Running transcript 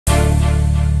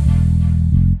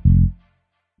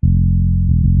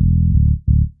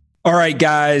All right,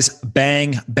 guys,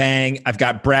 bang, bang. I've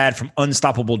got Brad from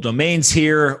Unstoppable Domains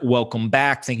here. Welcome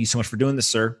back. Thank you so much for doing this,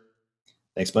 sir.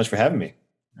 Thanks so much for having me.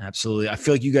 Absolutely. I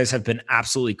feel like you guys have been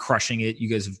absolutely crushing it. You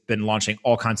guys have been launching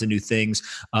all kinds of new things.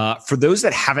 For those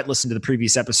that haven't listened to the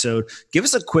previous episode, give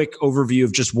us a quick overview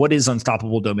of just what is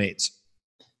Unstoppable Domains.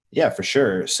 Yeah, for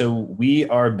sure. So we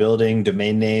are building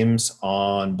domain names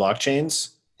on blockchains.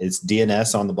 It's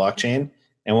DNS on the blockchain.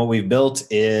 And what we've built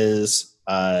is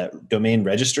domain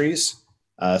registries,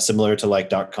 similar to like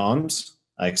 .coms,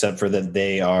 except for that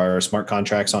they are smart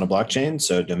contracts on a blockchain.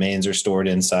 So domains are stored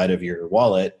inside of your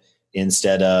wallet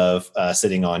instead of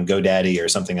sitting on GoDaddy or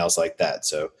something else like that.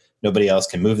 So nobody else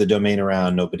can move the domain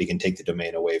around. Nobody can take the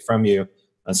domain away from you.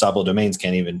 Unstoppable Domains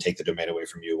can't even take the domain away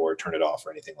from you or turn it off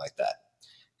or anything like that.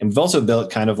 And we've also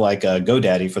built kind of like a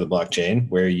GoDaddy for the blockchain,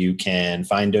 where you can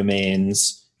find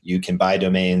domains, you can buy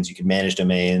domains, you can manage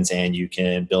domains, and you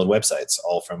can build websites,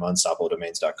 all from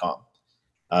unstoppabledomains.com.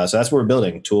 So that's what we're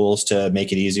building, tools to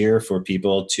make it easier for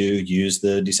people to use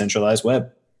the decentralized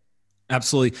web.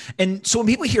 Absolutely. And so when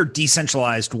people hear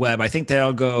decentralized web, I think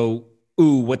they'll go,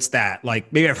 ooh, what's that?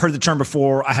 Like, maybe I've heard the term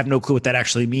before. I have no clue what that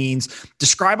actually means.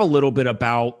 Describe a little bit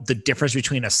about the difference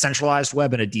between a centralized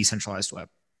web and a decentralized web.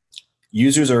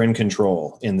 Users are in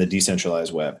control in the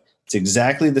decentralized web. It's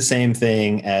exactly the same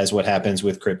thing as what happens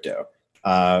with crypto.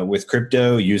 With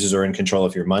crypto, users are in control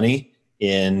of your money.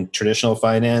 In traditional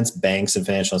finance, banks and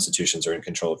financial institutions are in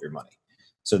control of your money.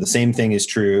 So the same thing is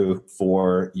true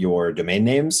for your domain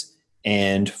names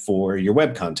and for your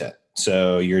web content.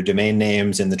 So your domain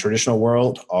names in the traditional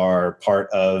world are part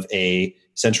of a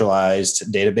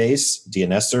centralized database,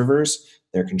 DNS servers.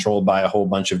 They're controlled by a whole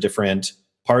bunch of different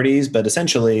parties, but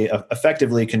essentially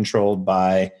effectively controlled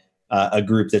by a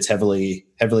group that's heavily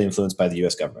influenced by the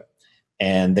US government.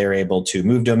 And they're able to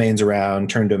move domains around,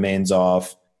 turn domains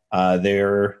off.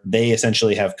 They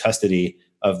essentially have custody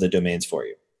of the domains for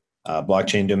you.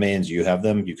 Blockchain domains, you have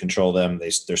them, you control them.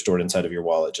 They're stored inside of your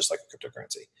wallet, just like a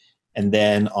cryptocurrency. And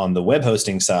then on the web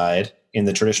hosting side, in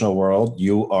the traditional world,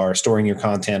 you are storing your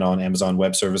content on Amazon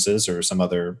Web Services or some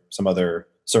other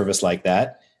service like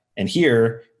that. And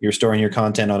here, you're storing your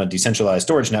content on a decentralized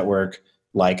storage network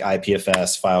like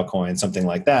IPFS, Filecoin, something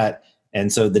like that.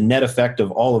 And so the net effect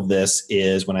of all of this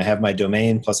is when I have my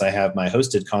domain plus I have my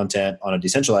hosted content on a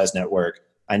decentralized network,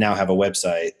 I now have a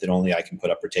website that only I can put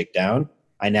up or take down.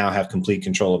 I now have complete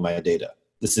control of my data.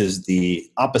 This is the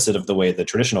opposite of the way the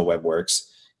traditional web works.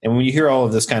 And when you hear all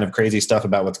of this kind of crazy stuff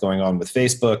about what's going on with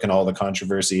Facebook and all the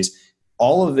controversies,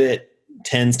 all of it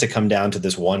tends to come down to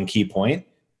this one key point,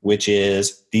 which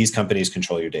is these companies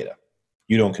control your data.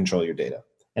 You don't control your data.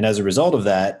 And as a result of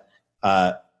that,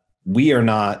 we are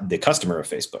not the customer of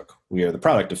Facebook. We are the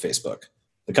product of Facebook.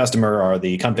 The customer are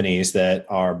the companies that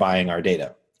are buying our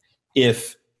data.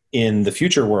 If in the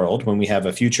future world, when we have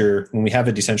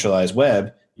a decentralized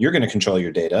web, you're going to control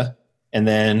your data, and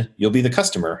then you'll be the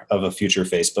customer of a future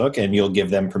Facebook, and you'll give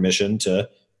them permission to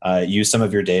use some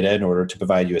of your data in order to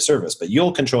provide you a service. But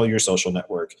you'll control your social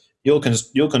network. You'll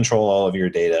control all of your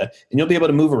data, and you'll be able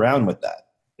to move around with that.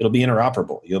 It'll be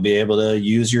interoperable. You'll be able to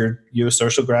use your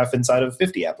social graph inside of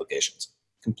 50 applications.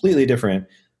 Completely different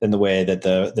than the way that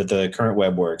the current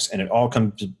web works. And it all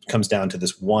comes down to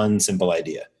this one simple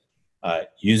idea.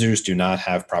 Users do not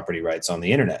have property rights on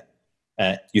the internet.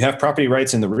 You have property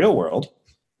rights in the real world,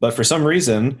 but for some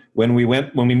reason, when we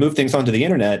moved things onto the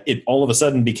internet, it all of a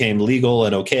sudden became legal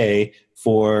and okay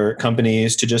for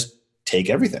companies to just take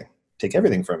everything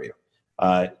from you.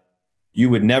 You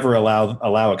would never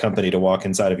allow a company to walk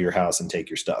inside of your house and take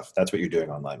your stuff. That's what you're doing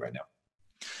online right now.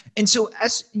 And so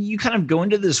as you kind of go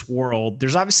into this world,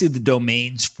 there's obviously the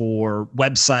domains for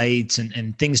websites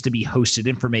and things to be hosted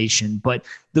information. But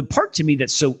the part to me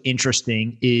that's so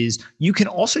interesting is you can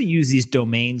also use these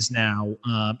domains now,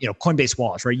 Coinbase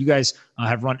wallets, right? You guys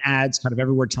have run ads kind of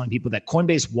everywhere telling people that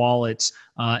Coinbase wallets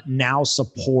now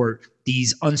support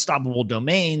these unstoppable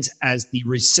domains as the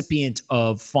recipient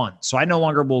of funds. So I no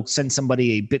longer will send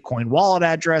somebody a Bitcoin wallet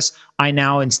address. I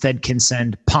now instead can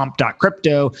send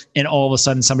pomp.crypto, and all of a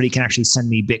sudden somebody can actually send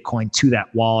me Bitcoin to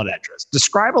that wallet address.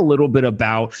 Describe a little bit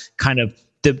about kind of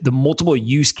the multiple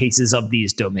use cases of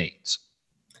these domains.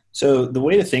 So the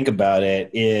way to think about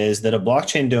it is that a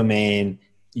blockchain domain,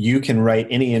 you can write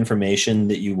any information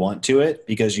that you want to it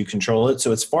because you control it.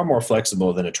 So it's far more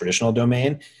flexible than a traditional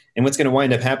domain. And what's going to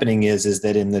wind up happening is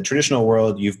that in the traditional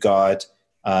world, you've got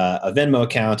a Venmo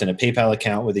account and a PayPal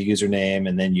account with a username,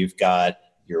 and then you've got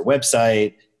your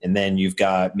website, and then you've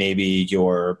got maybe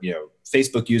your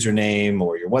Facebook username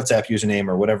or your WhatsApp username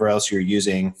or whatever else you're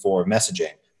using for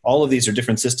messaging. All of these are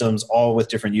different systems, all with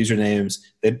different usernames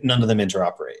that none of them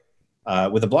interoperate.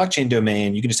 With a blockchain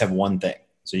domain, you can just have one thing.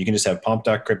 So you can just have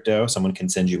pomp.crypto. Someone can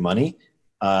send you money.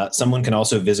 Someone can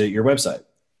also visit your website.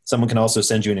 Someone can also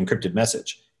send you an encrypted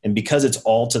message. And because it's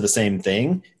all to the same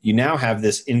thing, you now have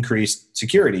this increased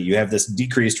security. You have this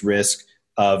decreased risk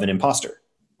of an imposter.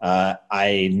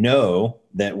 I know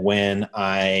that when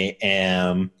I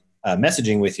am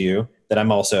messaging with you, that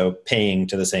I'm also paying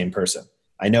to the same person.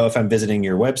 I know if I'm visiting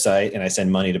your website and I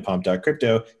send money to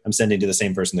pomp.crypto, I'm sending to the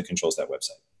same person that controls that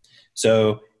website.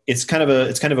 So it's kind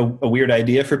of a weird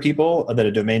idea for people that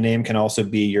a domain name can also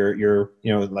be your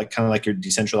like your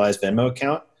decentralized Venmo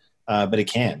account, but it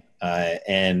can.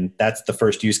 And that's the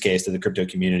first use case that the crypto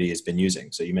community has been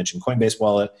using. So you mentioned Coinbase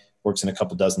wallet, works in a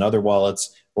couple dozen other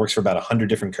wallets, works for about 100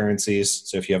 different currencies.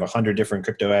 So if you have 100 different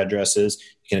crypto addresses,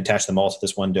 you can attach them all to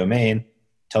this one domain,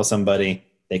 tell somebody,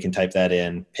 they can type that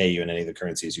in, pay you in any of the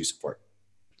currencies you support.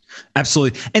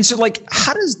 Absolutely. And so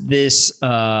how does this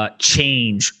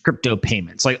change crypto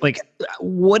payments? Like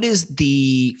what does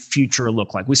the future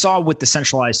look like? We saw with the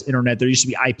centralized internet, there used to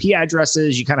be IP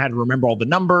addresses. You kind of had to remember all the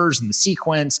numbers and the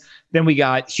sequence. Then we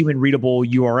got human readable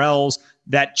URLs.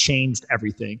 That changed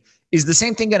everything. Is the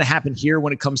same thing going to happen here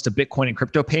when it comes to Bitcoin and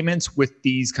crypto payments with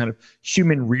these kind of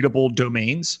human readable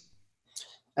domains?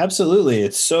 Absolutely.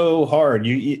 It's so hard.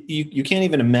 You can't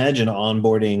even imagine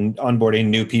onboarding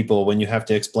new people when you have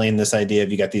to explain this idea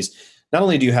of you got these, not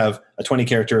only do you have a 20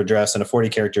 character address and a 40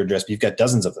 character address, but you've got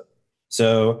dozens of them.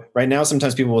 So right now,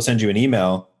 sometimes people will send you an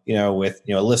email, with,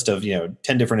 a list of,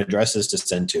 10 different addresses to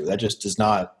send to. That does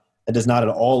not at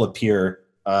all appear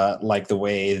like the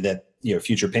way that,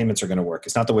 future payments are going to work.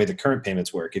 It's not the way the current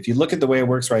payments work. If you look at the way it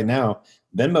works right now,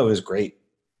 Venmo is great.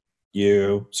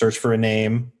 You search for a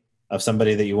name of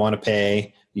somebody that you want to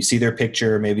pay. You see their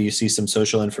picture, maybe you see some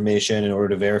social information in order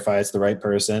to verify it's the right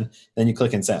person. Then you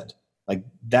click and send. Like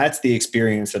that's the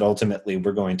experience that ultimately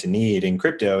we're going to need in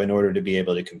crypto in order to be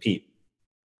able to compete.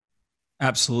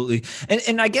 Absolutely.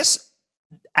 And I guess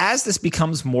as this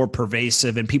becomes more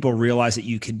pervasive and people realize that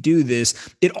you can do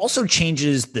this, it also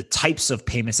changes the types of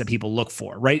payments that people look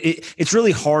for, right? It's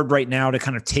really hard right now to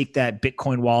kind of take that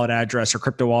Bitcoin wallet address or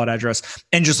crypto wallet address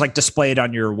and just display it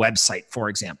on your website, for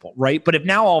example, right? But if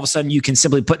now all of a sudden you can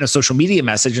simply put in a social media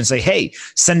message and say, hey,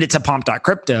 send it to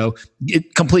pomp.crypto,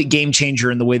 complete game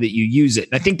changer in the way that you use it.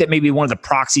 And I think that maybe one of the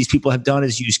proxies people have done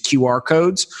is use QR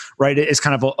codes, right? It's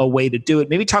kind of a way to do it.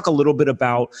 Maybe talk a little bit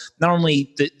about not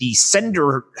only the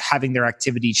sender having their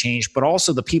activity change, but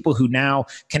also the people who now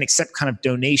can accept kind of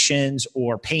donations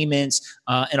or payments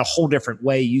in a whole different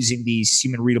way using these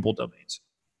human readable domains.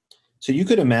 So you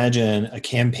could imagine a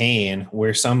campaign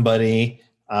where somebody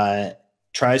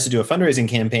tries to do a fundraising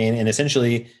campaign and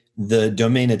essentially the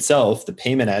domain itself, the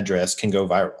payment address can go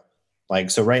viral.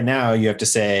 So right now you have to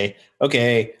say,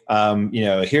 okay,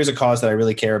 here's a cause that I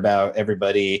really care about.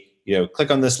 Everybody,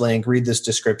 click on this link, read this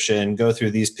description, go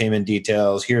through these payment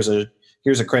details.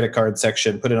 Here's a credit card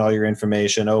section, put in all your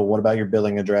information. Oh, what about your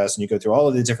billing address? And you go through all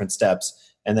of these different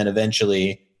steps. And then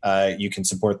eventually you can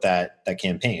support that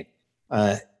campaign.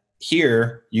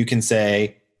 Here you can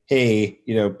say, hey,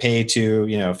 pay to,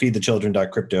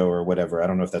 feedthechildren.crypto or whatever. I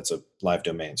don't know if that's a live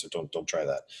domain, so don't try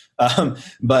that.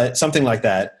 But something like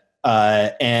that.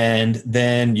 And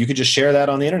then you could just share that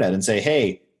on the internet and say,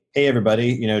 hey,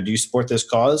 everybody, do you support this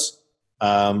cause?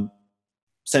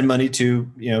 Send money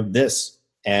to, this.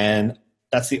 And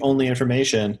that's the only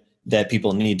information that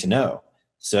people need to know.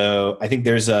 So I think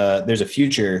there's a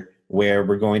future where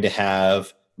we're going to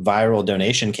have viral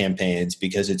donation campaigns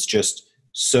because it's just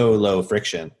so low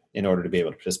friction in order to be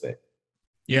able to participate.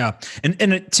 Yeah.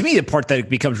 And to me, the part that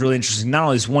becomes really interesting, not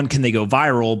only is one, can they go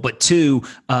viral, but two,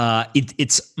 I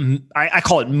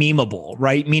call it memeable,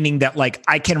 right? Meaning that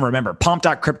I can remember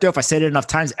pomp.crypto. If I say it enough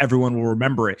times, everyone will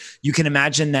remember it. You can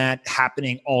imagine that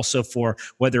happening also for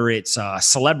whether it's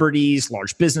celebrities,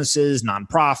 large businesses,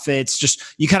 nonprofits, just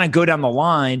you kind of go down the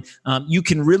line. You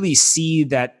can really see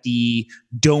that the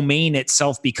domain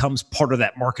itself becomes part of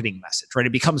that marketing message, right?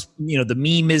 It becomes, the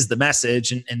meme is the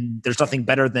message and there's nothing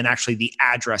better than actually the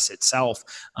address itself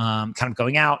kind of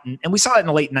going out. And we saw it in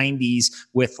the late 90s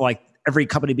with every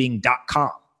company being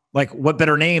 .com. What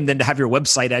better name than to have your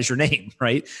website as your name,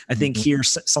 right? I think here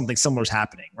something similar is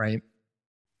happening, right?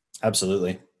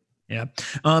 Absolutely. Yeah.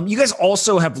 You guys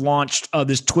also have launched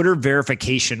this Twitter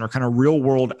verification or kind of real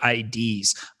world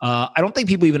IDs. I don't think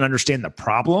people even understand the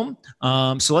problem.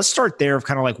 So let's start there of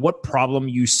kind of what problem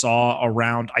you saw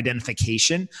around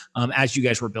identification as you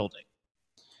guys were building.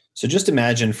 So just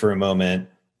imagine for a moment,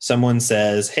 someone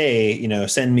says, hey,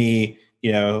 send me,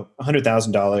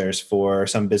 $100,000 for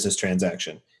some business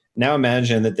transaction. Now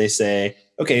imagine that they say,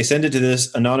 okay, send it to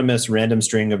this anonymous random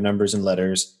string of numbers and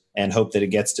letters. and hope that it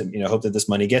gets to, hope that this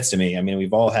money gets to me. I mean,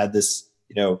 we've all had this,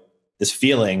 this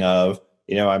feeling of,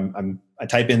 I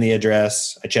type in the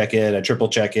address, I check it, I triple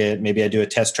check it. Maybe I do a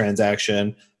test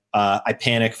transaction. I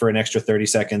panic for an extra 30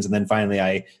 seconds. And then finally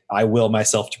I will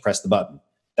myself to press the button.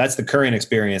 That's the current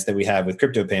experience that we have with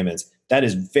crypto payments. That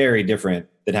is very different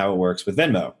than how it works with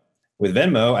Venmo. With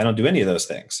Venmo, I don't do any of those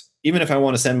things. Even if I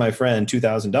want to send my friend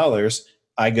 $2,000,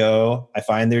 I go, I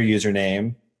find their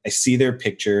username, I see their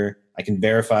picture, I can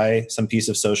verify some piece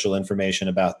of social information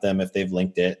about them if they've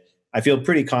linked it. I feel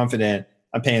pretty confident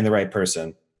I'm paying the right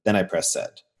person. Then I press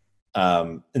send.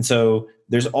 And so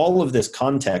there's all of this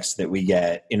context that we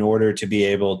get in order to be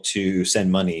able to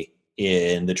send money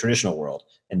in the traditional world.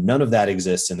 And none of that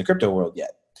exists in the crypto world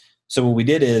yet. So what we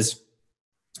did is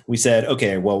we said,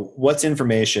 okay, well, what's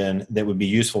information that would be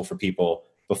useful for people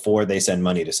before they send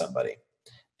money to somebody?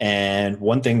 And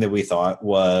one thing that we thought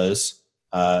was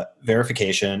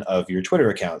verification of your Twitter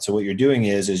account. So what you're doing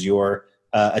is you're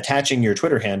attaching your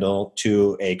Twitter handle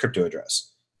to a crypto address.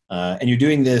 And you're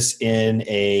doing this in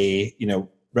a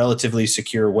relatively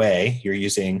secure way. You're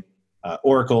using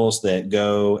oracles that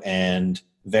go and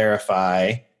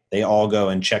verify. They all go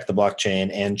and check the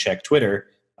blockchain and check Twitter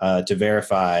to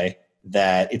verify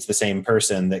that it's the same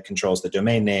person that controls the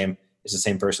domain name, is the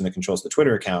same person that controls the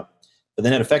Twitter account. But the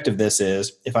net effect of this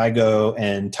is if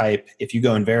you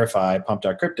go and verify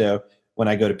pomp.crypto, when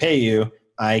I go to pay you,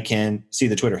 I can see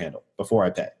the Twitter handle before I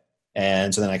pay.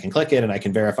 And so then I can click it and I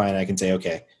can verify and I can say,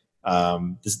 okay,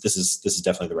 this is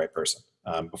definitely the right person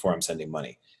before I'm sending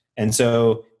money. And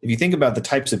so if you think about the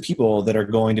types of people that are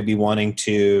going to be wanting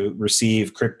to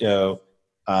receive crypto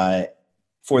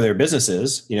for their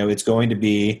businesses, it's going to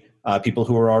be people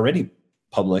who are already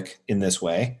public in this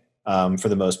way for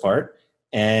the most part.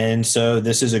 And so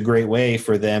this is a great way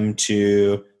for them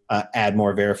to add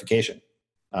more verification.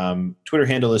 Twitter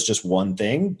handle is just one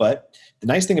thing, but the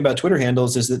nice thing about Twitter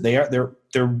handles is that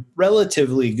they're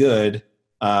relatively good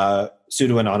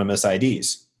pseudo-anonymous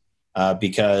IDs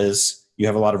because you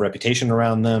have a lot of reputation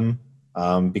around them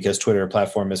because Twitter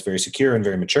platform is very secure and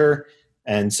very mature.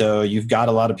 And so you've got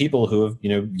a lot of people who have,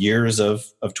 years of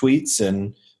tweets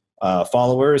and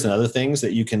followers and other things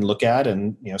that you can look at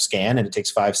and, scan. And it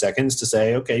takes 5 seconds to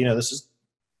say, okay, this is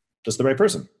just the right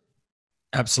person.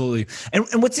 Absolutely.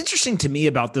 And what's interesting to me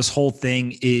about this whole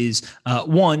thing is,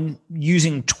 one,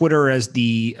 using Twitter as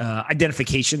the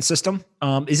identification system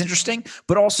is interesting,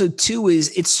 but also two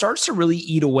is it starts to really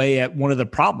eat away at one of the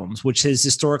problems, which has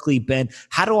historically been,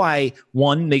 how do I,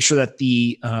 one, make sure that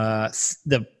the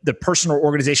person or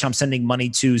organization I'm sending money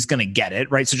to is going to get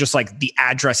it, right? So just like the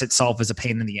address itself is a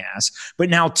pain in the ass. But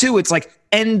now two, it's like,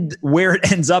 and where it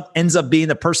ends up being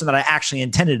the person that I actually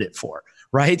intended it for.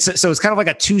 Right. So it's kind of like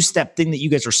a two-step thing that you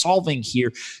guys are solving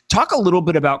here. Talk a little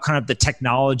bit about kind of the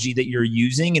technology that you're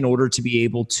using in order to be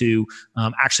able to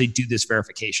actually do this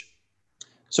verification.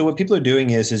 So what people are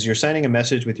doing is you're signing a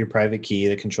message with your private key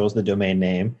that controls the domain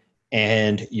name,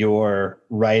 and you're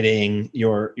writing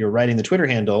the Twitter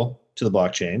handle to the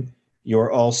blockchain.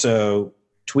 You're also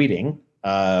tweeting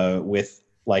with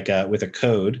a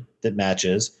code that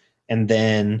matches, and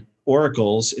then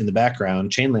oracles in the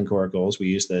background, Chainlink oracles, we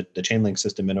use the Chainlink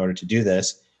system in order to do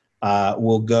this,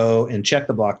 will go and check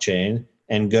the blockchain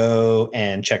and go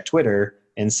and check Twitter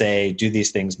and say, do these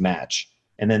things match?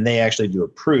 And then they actually do a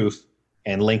proof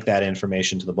and link that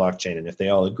information to the blockchain. And if they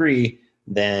all agree,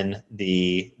 then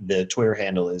the Twitter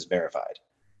handle is verified.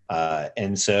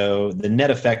 And so the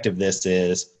net effect of this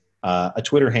is a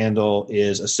Twitter handle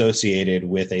is associated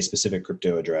with a specific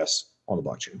crypto address on the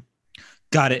blockchain.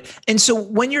 Got it. And so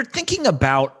when you're thinking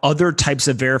about other types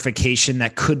of verification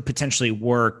that could potentially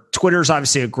work, Twitter's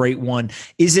obviously a great one.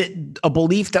 Is it a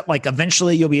belief that like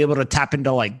eventually you'll be able to tap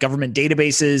into like government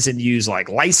databases and use like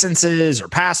licenses or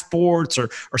passports or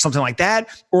something like that?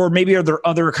 Or maybe are there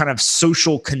other kind of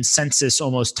social consensus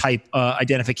almost type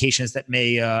identifications that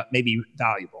may be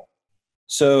valuable?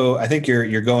 So I think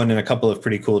you're going in a couple of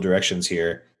pretty cool directions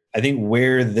here. I think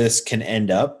where this can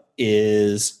end up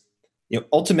is,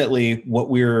 ultimately what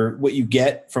you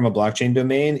get from a blockchain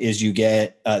domain is you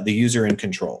get the user in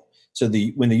control. So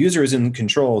when the user is in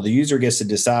control, the user gets to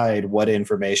decide what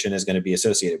information is going to be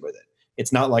associated with it.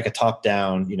 It's not like a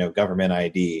top-down, government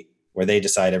ID where they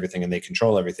decide everything and they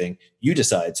control everything. You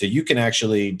decide. So you can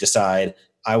actually decide,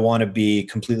 I want to be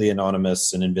completely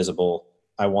anonymous and invisible.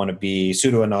 I want to be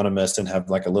pseudo-anonymous and have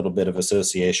like a little bit of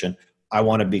association. I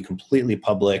want to be completely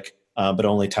public, but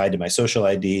only tied to my social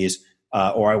IDs.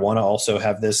 Or I want to also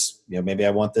have this, maybe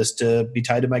I want this to be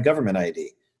tied to my government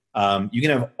ID. You can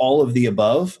have all of the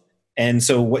above. And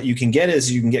so what you can get is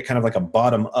you can get kind of like a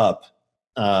bottom up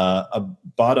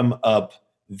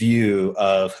view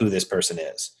of who this person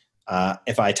is.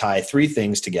 If I tie 3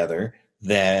 things together,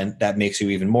 then that makes you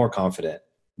even more confident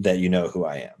that you know who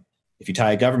I am. If you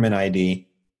tie a government ID,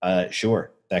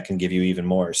 sure, that can give you even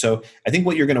more. So I think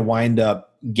what you're going to wind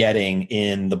up getting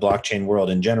in the blockchain world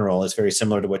in general is very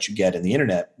similar to what you get in the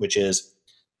internet, which is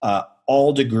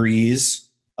all degrees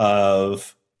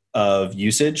of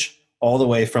usage, all the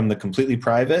way from the completely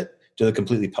private to the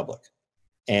completely public.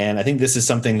 And I think this is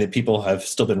something that people have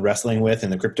still been wrestling with in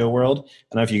the crypto world.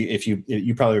 I don't know if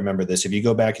you probably remember this. If you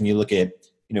go back and you look at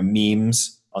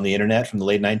memes on the internet from the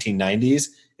late 1990s,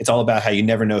 it's all about how you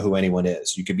never know who anyone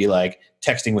is. You could be like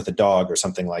texting with a dog or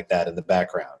something like that in the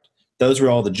background. Those were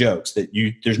all the jokes that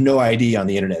there's no ID on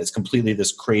the internet. It's completely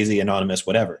this crazy anonymous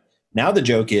whatever. Now the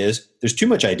joke is there's too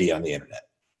much ID on the internet.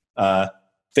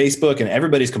 Facebook and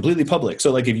everybody's completely public.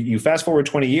 So like if you fast forward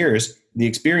 20 years, the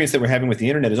experience that we're having with the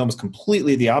internet is almost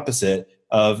completely the opposite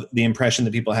of the impression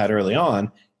that people had early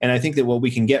on. And I think that what we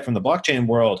can get from the blockchain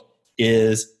world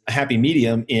is a happy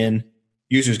medium in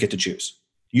users get to choose.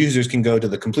 Users can go to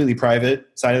the completely private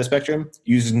side of the spectrum.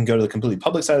 Users can go to the completely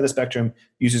public side of the spectrum.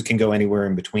 Users can go anywhere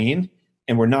in between.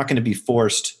 And we're not going to be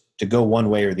forced to go one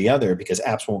way or the other because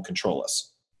apps won't control us.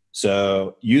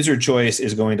 So user choice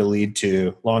is going to lead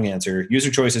to, long answer,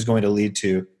 user choice is going to lead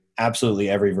to absolutely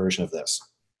every version of this,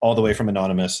 all the way from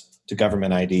anonymous to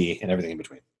government ID and everything in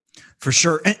between. For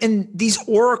sure. And these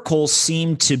oracles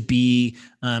seem to be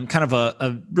kind of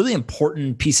a really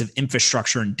important piece of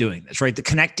infrastructure in doing this, right? The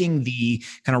connecting the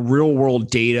kind of real world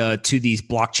data to these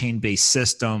blockchain-based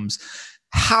systems.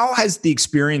 How has the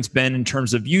experience been in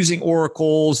terms of using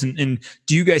oracles? And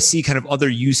do you guys see kind of other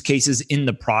use cases in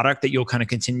the product that you'll kind of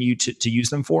continue to use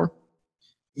them for?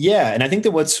 Yeah. And I think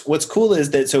that what's cool is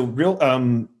that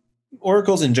real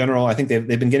oracles in general, I think they've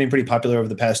been getting pretty popular over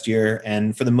the past year.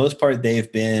 And for the most part, they've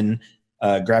been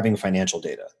grabbing financial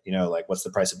data, like what's the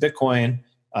price of Bitcoin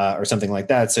or something like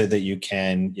that, so that you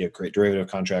can create derivative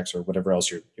contracts or whatever else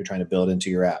you're trying to build into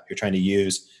your app. You're trying to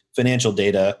use financial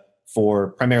data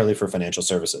primarily for financial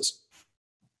services.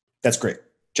 That's great.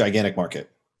 Gigantic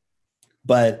market.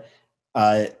 But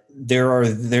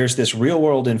there's this real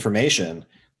world information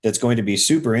that's going to be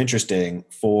super interesting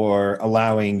for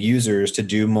allowing users to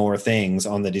do more things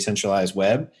on the decentralized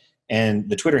web. And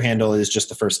the Twitter handle is just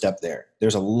the first step there.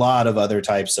 There's a lot of other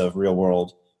types of real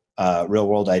world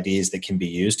IDs that can be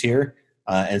used here.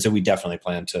 And so we definitely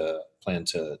plan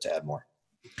to add more.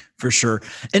 For sure.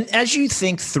 And as you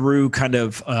think through kind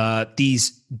of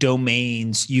these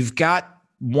domains, you've got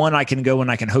one, I can go and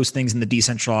I can host things in the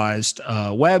decentralized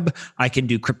web. I can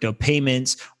do crypto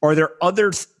payments. Are there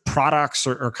other products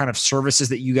or kind of services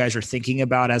that you guys are thinking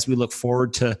about as we look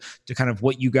forward to kind of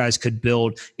what you guys could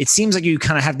build? It seems like you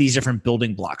kind of have these different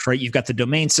building blocks, right? You've got the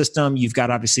domain system. You've got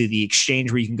obviously the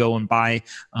exchange where you can go and buy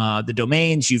the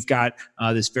domains. You've got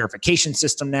this verification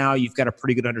system now. You've got a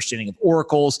pretty good understanding of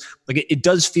oracles. Like it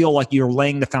does feel like you're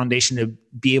laying the foundation to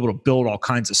be able to build all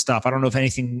kinds of stuff. I don't know if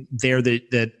anything there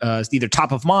that is either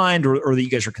top of mind or that you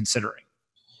guys are considering.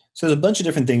 So there's a bunch of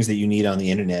different things that you need on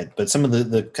the internet, but some of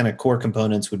the kind of core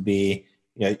components would be,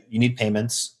 you need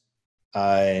payments,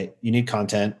 you need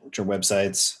content, which are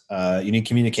websites, you need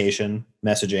communication,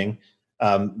 messaging.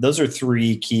 Those are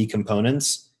 3 key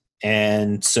components.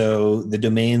 And so the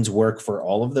domains work for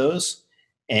all of those.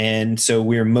 And so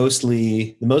we're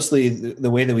mostly the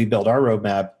way that we build our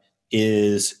roadmap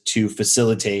is to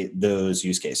facilitate those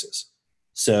use cases.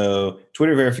 So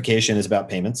Twitter verification is about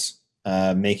payments,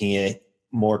 making it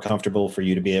more comfortable for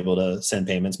you to be able to send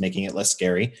payments, making it less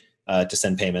scary to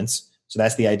send payments. So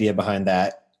that's the idea behind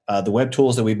that. The web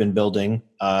tools that we've been building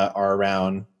are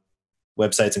around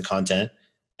websites and content.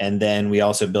 And then we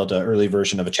also built an early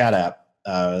version of a chat app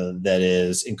that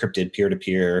is encrypted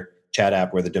peer-to-peer chat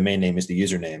app where the domain name is the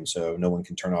username. So no one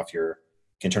can turn off your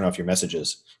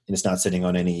messages, and it's not sitting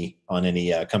on any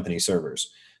company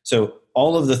servers. So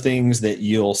all of the things that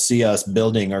you'll see us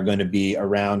building are going to be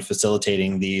around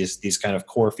facilitating these kind of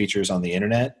core features on the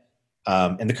internet.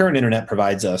 And the current internet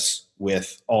provides us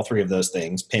with all 3 of those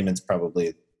things. Payments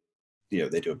probably,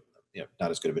 they do not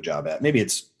as good of a job at. Maybe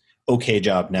it's okay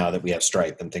job now that we have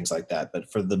Stripe and things like that.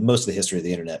 But for the most of the history of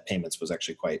the internet, payments was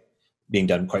actually being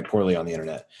done quite poorly on the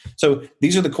internet. So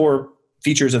these are the core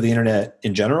features of the internet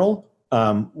in general.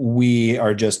 We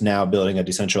are just now building a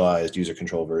decentralized user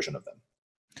control version of them.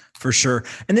 For sure.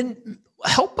 And then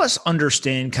help us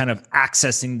understand kind of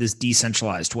accessing this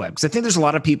decentralized web. Because I think there's a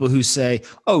lot of people who say,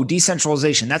 oh,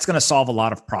 decentralization, that's going to solve a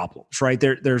lot of problems, right?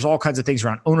 There's all kinds of things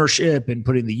around ownership and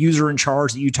putting the user in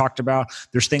charge that you talked about.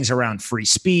 There's things around free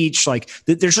speech. Like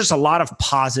there's just a lot of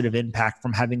positive impact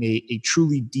from having a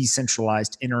truly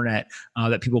decentralized internet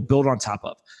that people build on top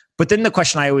of. But then the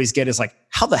question I always get is like,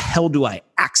 how the hell do I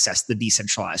access the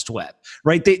decentralized web,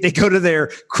 right? They go to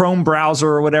their Chrome browser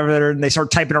or whatever, and they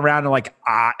start typing around and like,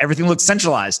 everything looks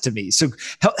centralized to me. So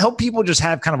help people just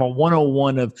have kind of a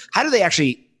 101 of how do they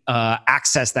actually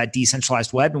access that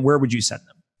decentralized web, and where would you send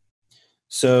them?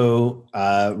 So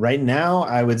right now,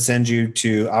 I would send you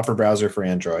to Opera Browser for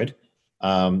Android.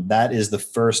 That is the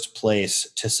first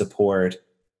place to support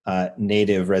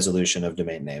native resolution of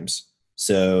domain names.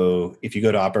 So if you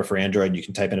go to Opera for Android, you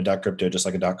can type in a .crypto just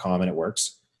like a .com and it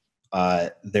works.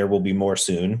 There will be more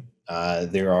soon.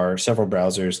 There are several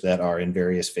browsers that are in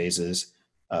various phases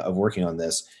of working on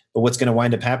this. But what's going to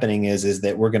wind up happening is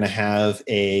that we're going to have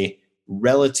a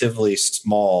relatively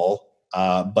small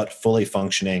but fully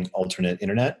functioning alternate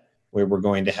internet, where we're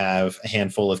going to have a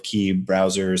handful of key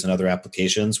browsers and other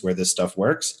applications where this stuff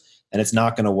works. And it's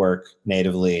not going to work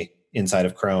natively inside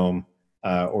of Chrome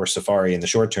or Safari in the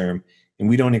short term. And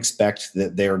we don't expect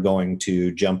that they're going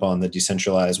to jump on the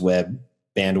decentralized web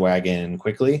bandwagon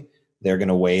quickly. They're going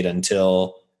to wait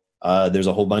until there's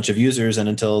a whole bunch of users and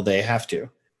until they have to.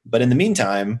 But in the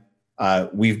meantime,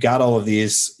 we've got all of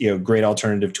these great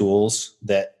alternative tools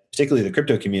that particularly the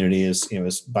crypto community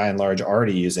is by and large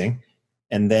already using.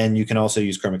 And then you can also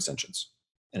use Chrome extensions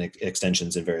and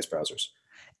extensions in various browsers.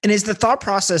 And is the thought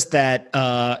process that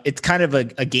it's kind of a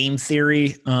game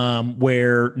theory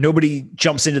where nobody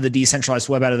jumps into the decentralized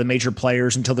web out of the major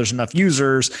players until there's enough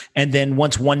users, and then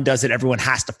once one does it, everyone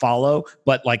has to follow?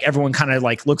 But like everyone kind of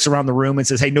like looks around the room and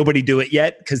says, "Hey, nobody do it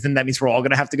yet," because then that means we're all going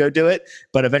to have to go do it.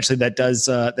 But eventually, that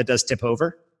does tip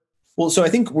over. Well, so I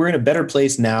think we're in a better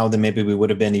place now than maybe we would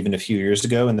have been even a few years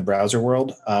ago in the browser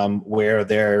world, where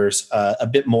there's a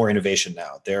bit more innovation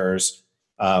now. There's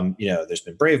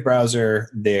been Brave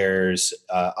browser. There's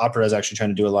Opera is actually trying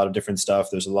to do a lot of different stuff.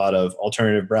 There's a lot of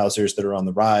alternative browsers that are on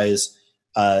the rise.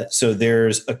 So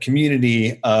there's a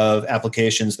community of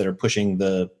applications that are pushing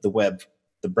the web,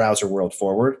 the browser world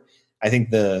forward. I think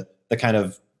the kind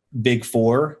of big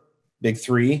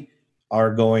three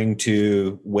are going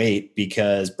to wait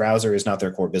because browser is not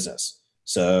their core business.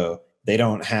 So they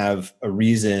don't have a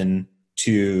reason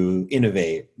to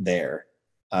innovate there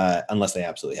unless they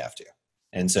absolutely have to.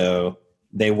 And so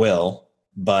they will,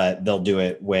 but they'll do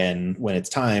it when it's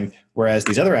time. Whereas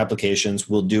these other applications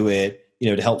will do it,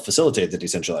 to help facilitate the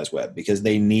decentralized web, because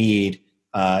they need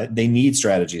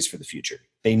strategies for the future.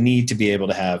 They need to be able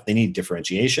to they need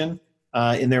differentiation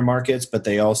in their markets, but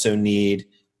they also need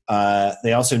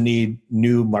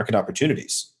new market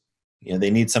opportunities. They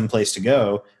need some place to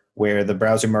go where the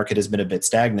browser market has been a bit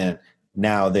stagnant.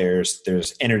 Now there's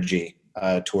energy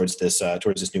towards this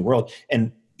new world.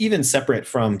 And even separate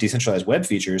from decentralized web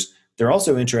features, they're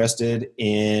also interested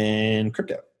in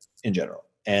crypto in general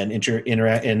and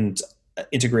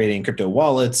integrating crypto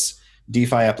wallets,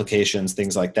 DeFi applications,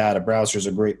 things like that. A browser is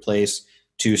a great place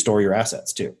to store your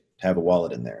assets too, to have a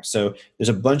wallet in there. So there's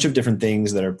a bunch of different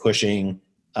things that are pushing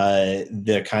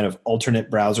the kind of alternate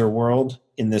browser world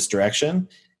in this direction.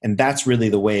 And that's really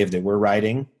the wave that we're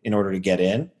riding in order to get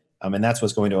in. And that's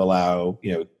what's going to allow,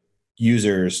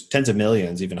 users, tens of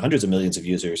millions, even hundreds of millions of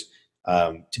users,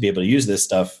 to be able to use this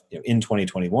stuff in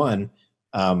 2021.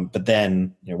 But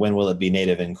then, when will it be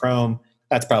native in Chrome?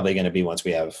 That's probably going to be once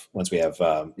we have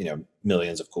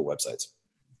millions of cool websites.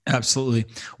 Absolutely.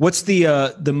 What's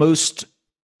the most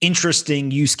interesting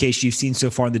use case you've seen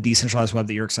so far in the decentralized web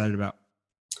that you're excited about?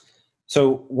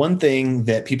 So one thing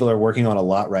that people are working on a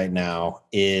lot right now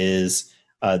is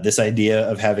this idea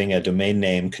of having a domain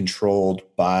name controlled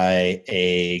by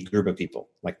a group of people,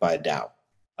 like by a DAO,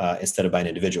 instead of by an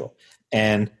individual.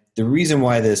 And the reason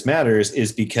why this matters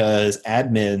is because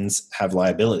admins have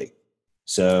liability.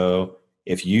 So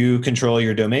if you control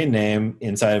your domain name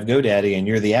inside of GoDaddy and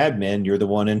you're the admin, you're the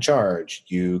one in charge.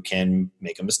 You can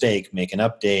make a mistake, make an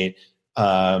update.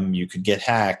 You could get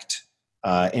hacked,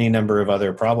 any number of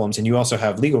other problems. And you also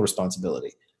have legal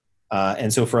responsibility.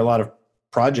 And so for a lot of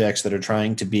projects that are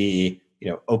trying to be,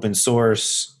 open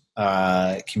source,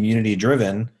 community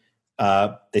driven,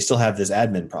 they still have this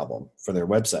admin problem for their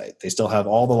website. They still have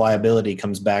all the liability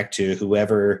comes back to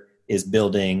whoever is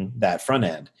building that front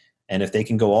end. And if they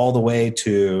can go all the way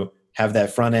to have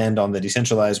that front end on the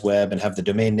decentralized web and have the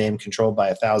domain name controlled by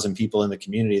 1,000 people in the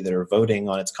community that are voting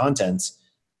on its contents,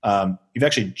 you've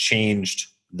actually changed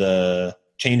the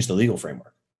legal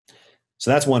framework.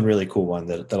 So that's one really cool one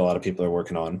that a lot of people are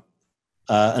working on.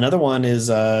 Another one is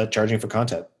charging for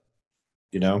content.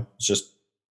 It's just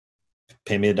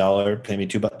pay me $1, pay me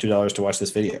 $2 to watch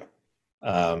this video.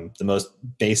 The most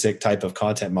basic type of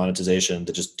content monetization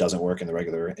that just doesn't work in the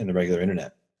regular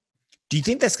internet. Do you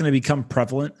think that's going to become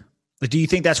prevalent? Like, do you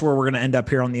think that's where we're going to end up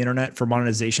here on the internet for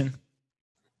monetization?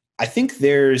 I think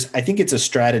it's a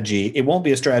strategy. It won't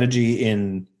be a strategy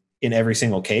in every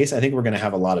single case. I think we're going to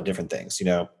have a lot of different things,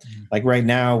 like right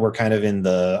now we're kind of in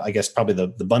I guess probably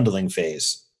the bundling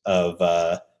phase of,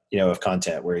 of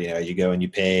content where, you go and you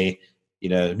pay,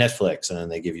 Netflix and then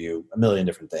they give you a million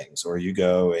different things, or you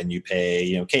go and you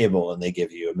pay, cable and they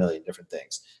give you a million different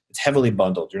things. It's heavily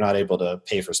bundled. You're not able to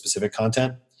pay for specific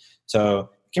content. So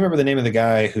I can't remember the name of the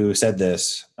guy who said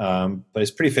this, but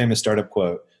it's a pretty famous startup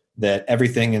quote that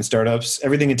everything in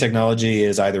technology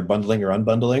is either bundling or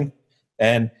unbundling.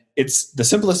 And it's the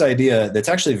simplest idea that's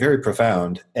actually very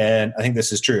profound. And I think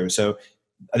this is true. So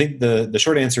I think the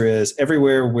short answer is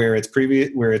everywhere where it's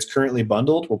currently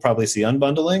bundled, we'll probably see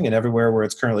unbundling, and everywhere where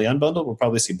it's currently unbundled, we'll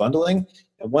probably see bundling.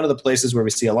 And one of the places where we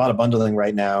see a lot of bundling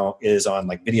right now is on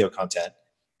like video content.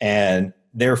 And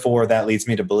therefore that leads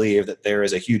me to believe that there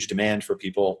is a huge demand for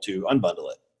people to unbundle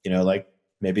it. Like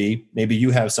maybe you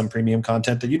have some premium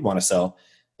content that you'd want to sell,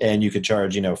 and you could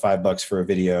charge, $5 for a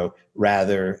video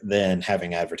rather than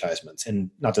having advertisements.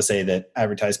 And not to say that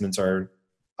advertisements are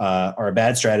a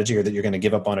bad strategy or that you're going to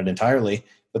give up on it entirely,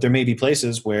 but there may be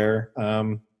places where,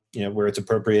 where it's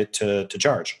appropriate to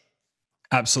charge.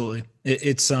 Absolutely.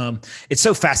 It's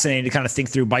so fascinating to kind of think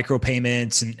through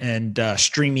micropayments and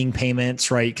streaming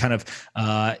payments, right? Kind of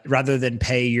rather than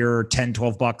pay your $10,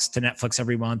 $12 to Netflix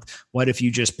every month, what if you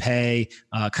just pay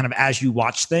kind of as you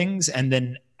watch things, and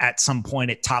then at some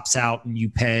point it tops out and you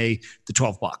pay the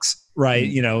 $12, right?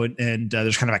 Mm-hmm. And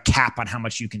there's kind of a cap on how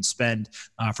much you can spend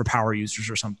for power users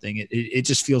or something. It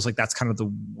just feels like that's kind of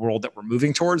the world that we're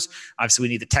moving towards. Obviously, we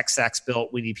need the tech stacks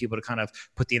built. We need people to kind of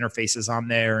put the interfaces on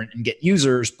there and get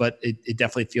users, but it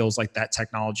definitely feels like that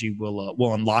technology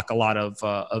will unlock a lot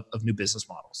of new business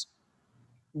models.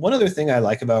 One other thing I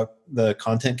like about the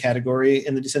content category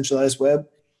in the decentralized web,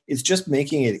 it's just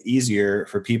making it easier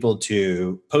for people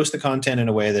to post the content in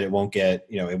a way that it won't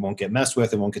get messed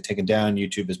with, it won't get taken down.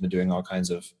 YouTube has been doing all kinds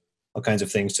of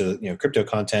things to, crypto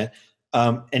content,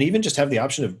 and even just have the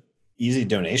option of easy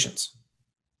donations.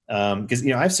 Because,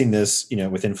 I've seen this,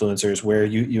 with influencers where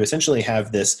you essentially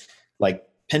have this like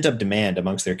pent up demand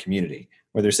amongst their community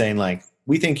where they're saying like,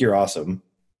 we think you're awesome.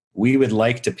 We would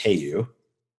like to pay you.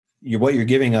 What you're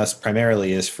giving us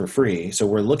primarily is for free. So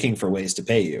we're looking for ways to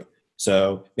pay you.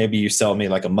 So maybe you sell me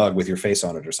like a mug with your face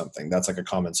on it or something. That's like a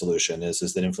common solution is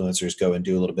that influencers go and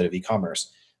do a little bit of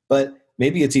e-commerce. But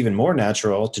maybe it's even more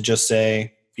natural to just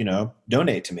say,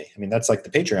 donate to me. I mean, that's like the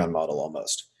Patreon model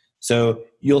almost. So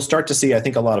you'll start to see, I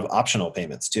think, a lot of optional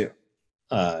payments too,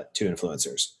 to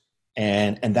influencers.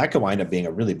 And that could wind up being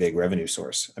a really big revenue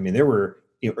source. I mean, there were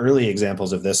early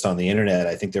examples of this on the internet.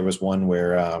 I think there was one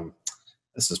where,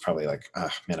 this is probably like, I'm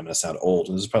going to sound old.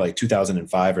 This is probably like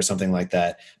 2005 or something like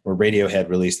that, where Radiohead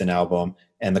released an album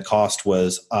and the cost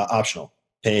was optional.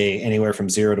 Pay anywhere from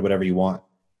 $0 to whatever you want.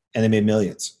 And they made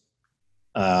millions.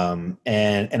 And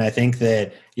I think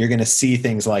that you're going to see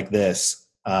things like this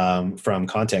from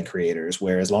content creators,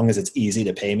 where as long as it's easy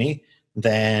to pay me,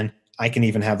 then I can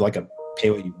even have like a pay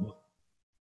what you want.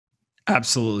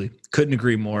 Absolutely. Couldn't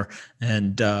agree more.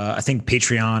 And I think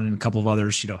Patreon and a couple of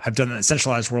others, have done that in a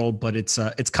centralized world, but it's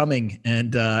coming,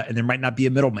 and there might not be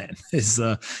a middleman is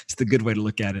the good way to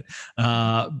look at it.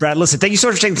 Brad, listen, thank you so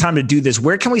much for taking the time to do this.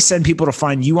 Where can we send people to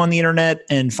find you on the internet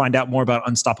and find out more about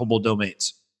Unstoppable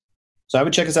Domains? So I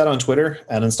would check us out on Twitter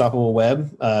at Unstoppable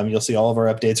Web. You'll see all of our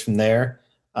updates from there.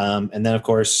 And then of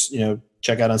course,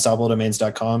 check out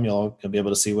unstoppabledomains.com. You'll be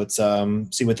able to see what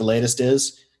the latest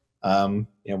is.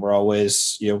 We're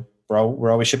always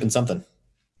shipping something.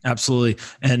 Absolutely.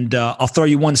 And I'll throw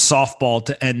you one softball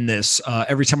to end this.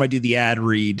 Every time I do the ad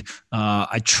read,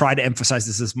 I try to emphasize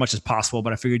this as much as possible,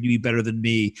 but I figured you'd be better than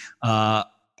me. I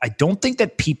don't think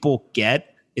that people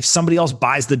get, if somebody else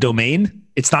buys the domain,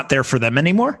 it's not there for them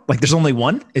anymore. Like there's only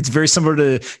one. It's very similar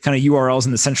to kind of URLs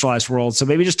in the centralized world. So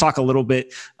maybe just talk a little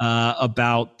bit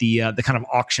about the kind of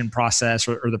auction process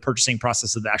or the purchasing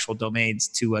process of the actual domains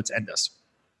to end us.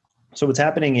 So what's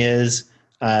happening is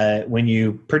when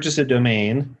you purchase a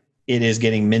domain, it is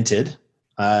getting minted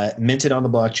on the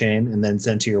blockchain and then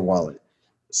sent to your wallet.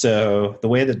 So the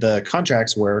way that the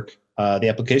contracts work, the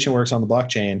application works on the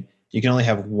blockchain, you can only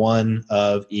have one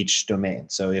of each domain.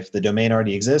 So if the domain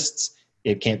already exists,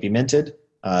 it can't be minted.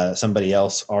 Somebody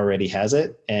else already has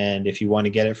it. And if you want to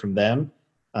get it from them,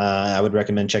 I would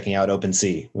recommend checking out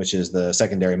OpenSea, which is the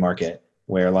secondary market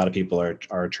where a lot of people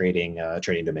are trading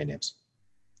domain names.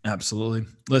 Absolutely.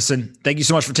 Listen, thank you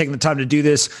so much for taking the time to do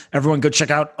this. Everyone go check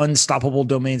out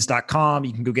unstoppabledomains.com.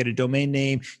 You can go get a domain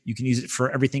name. You can use it for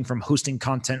everything from hosting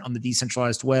content on the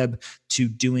decentralized web to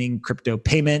doing crypto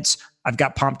payments. I've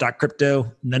got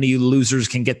Pomp.crypto. None of you losers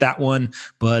can get that one,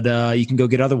 but you can go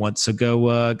get other ones. So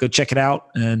go check it out.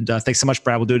 And thanks so much,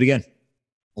 Brad. We'll do it again.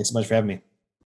 Thanks so much for having me.